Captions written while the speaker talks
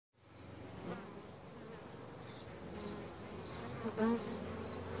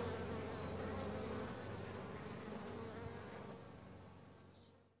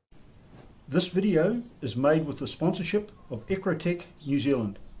This video is made with the sponsorship of Ecrotech New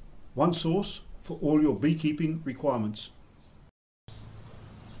Zealand, one source for all your beekeeping requirements.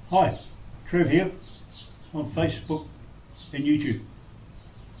 Hi, Trev here on Facebook and YouTube.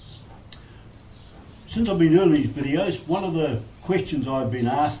 Since I've been doing these videos, one of the questions I've been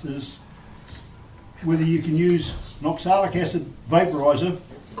asked is whether you can use an oxalic acid vaporizer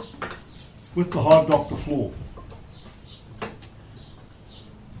with the Hive Doctor floor.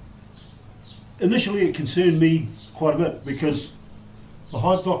 Initially it concerned me quite a bit because the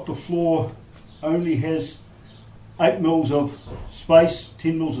Hive Doctor floor only has 8 mils of space,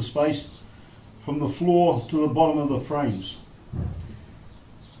 10 mils of space from the floor to the bottom of the frames.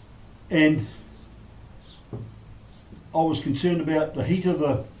 And I was concerned about the heat of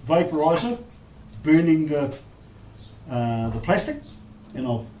the vaporizer burning the plastic, and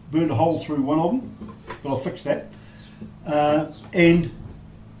I've burned a hole through one of them, but I'll fix that. And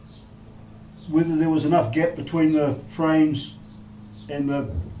whether there was enough gap between the frames and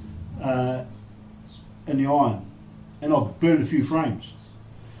the iron, and I've burned a few frames.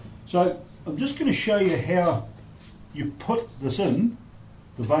 So I'm just going to show you how you put this in,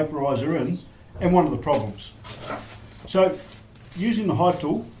 the vaporizer in, and one of the problems. So using the Hive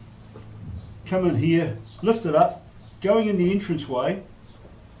tool, come in here, lift it up, going in the entranceway,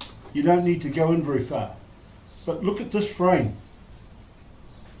 you don't need to go in very far. But look at this frame.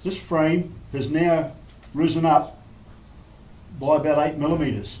 This frame has now risen up by about 8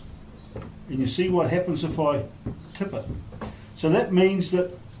 millimeters. And you see what happens if I tip it. So that means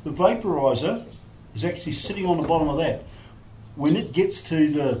that the vaporizer is actually sitting on the bottom of that. When it gets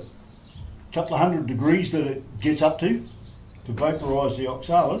to the couple of hundred degrees that it gets up to vaporize the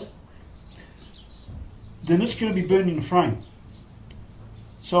oxalic, then it's going to be burning the frame.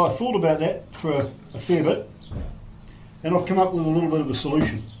 So I thought about that for a fair bit, and I've come up with a little bit of a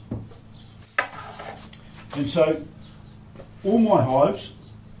solution. And so all my hives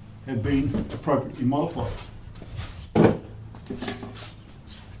have been appropriately modified.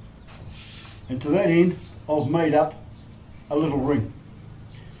 And to that end, I've made up a little ring.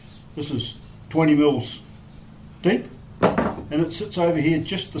 This is 20 mils deep, and it sits over here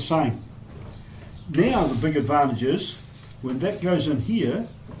just the same. Now the big advantage is, when that goes in here,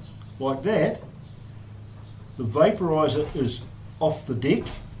 like that, the vaporizer is off the deck,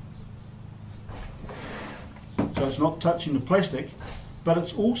 so it's not touching the plastic, but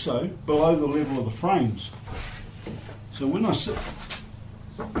it's also below the level of the frames. So when I sit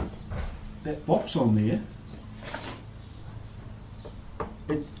that box on there,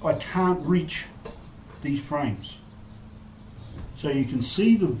 I can't reach these frames. So you can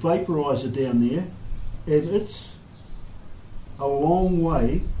see the vaporizer down there, and it's a long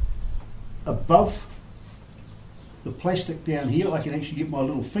way above the plastic down here. I can actually get my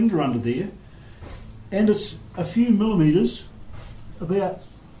little finger under there, and it's a few millimeters, about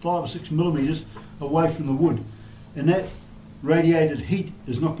 5 or 6 millimeters away from the wood, and that radiated heat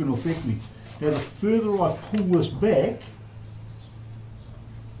is not going to affect me. Now the further I pull this back,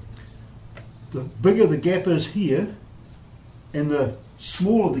 the bigger the gap is here, and the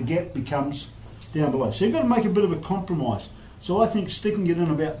smaller the gap becomes down below. So you've got to make a bit of a compromise. So I think sticking it in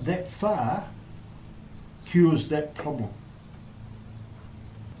about that far cures that problem.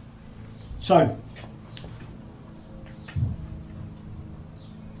 So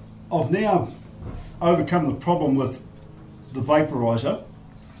I've now overcome the problem with the vaporizer,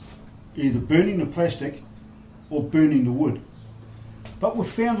 either burning the plastic or burning the wood. But we've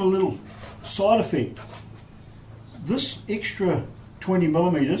found a little side effect. This extra 20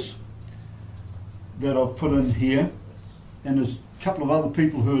 millimeters that I've put in here, and there's a couple of other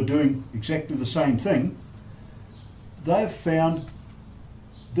people who are doing exactly the same thing, they've found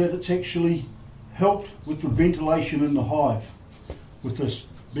that it's actually helped with the ventilation in the hive, with this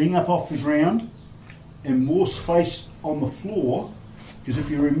being up off the ground and more space on the floor. Because if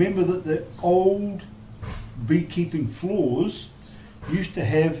you remember that the old beekeeping floors used to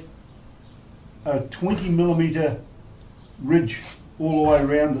have a 20 millimeter ridge all the way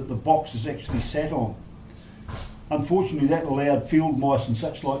around that the box is actually sat on. Unfortunately, that allowed field mice and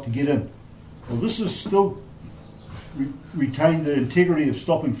such like to get in. Well, this has still retained the integrity of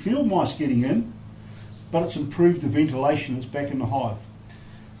stopping field mice getting in, but it's improved the ventilation that's back in the hive.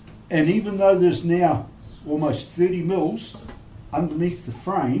 And even though there's now almost 30 mils underneath the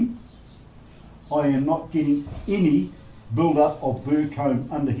frame, I am not getting any build-up of burr comb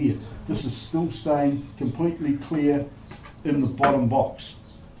under here. This is still staying completely clear in the bottom box.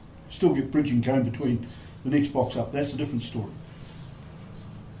 Still get bridging comb between the next box up, that's a different story.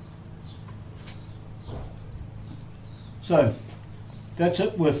 So that's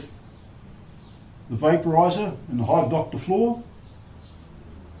it with the vaporizer and the Hive Doctor floor.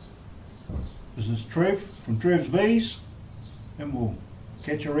 This is Trev from Trevs Bees, and we'll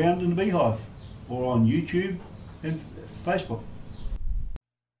catch you around in the beehive or on YouTube and Facebook.